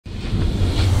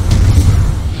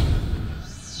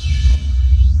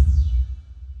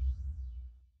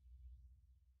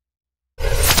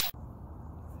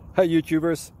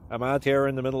YouTubers. I'm out here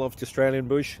in the middle of the Australian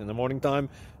bush in the morning time.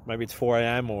 Maybe it's 4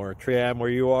 a.m. or 3 a.m. where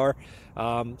you are.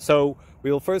 So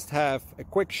we'll first have a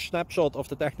quick snapshot of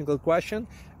the technical question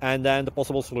and then the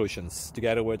possible solutions,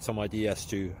 together with some ideas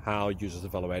to how users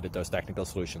evaluated those technical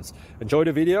solutions. Enjoy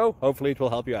the video. Hopefully it will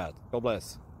help you out. God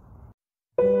bless.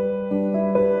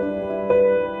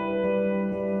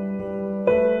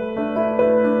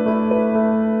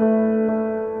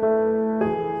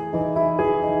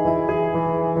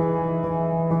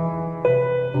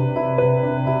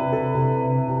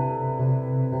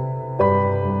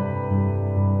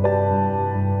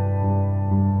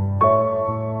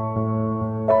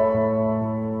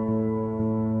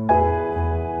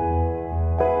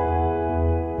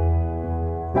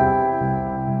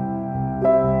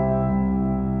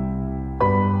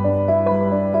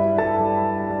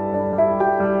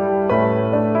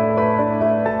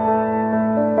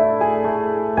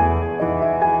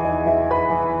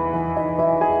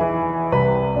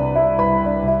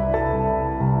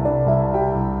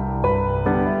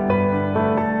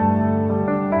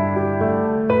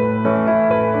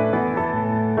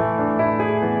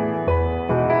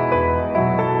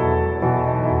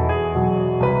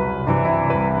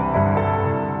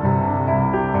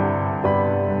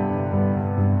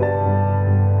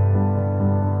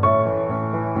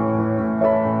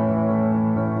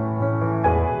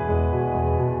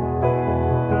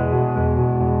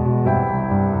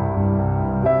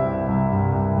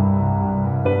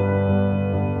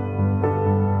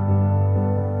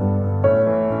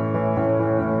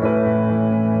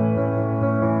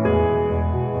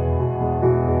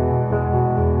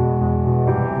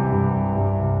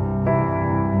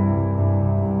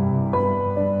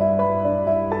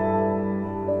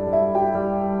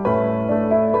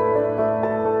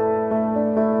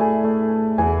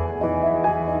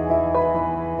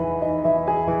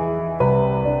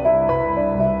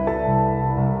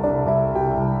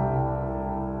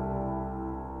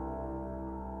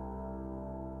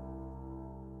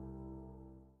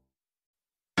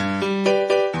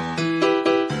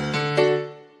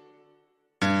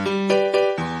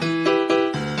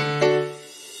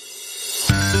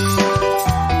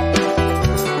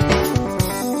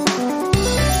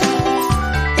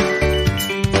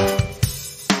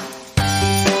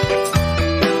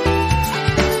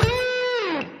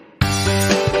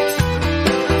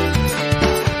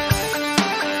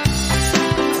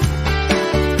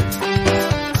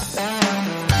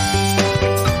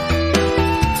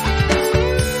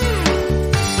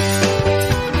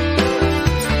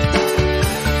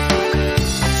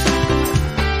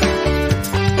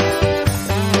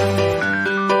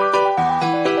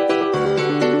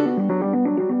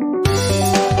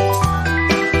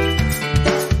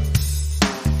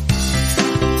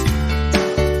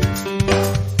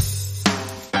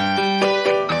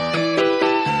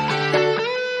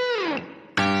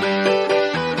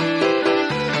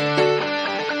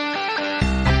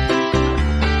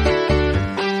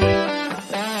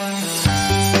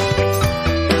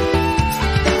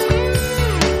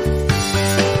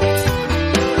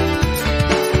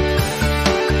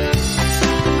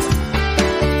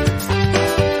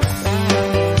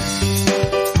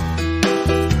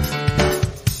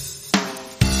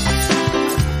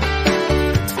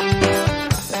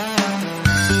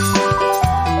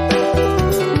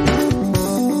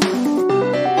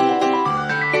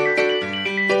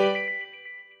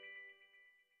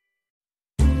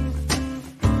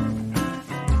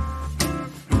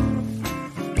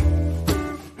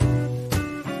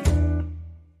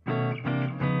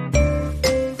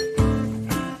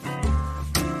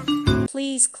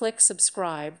 Please click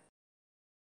subscribe.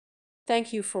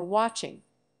 Thank you for watching.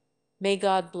 May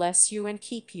God bless you and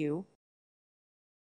keep you.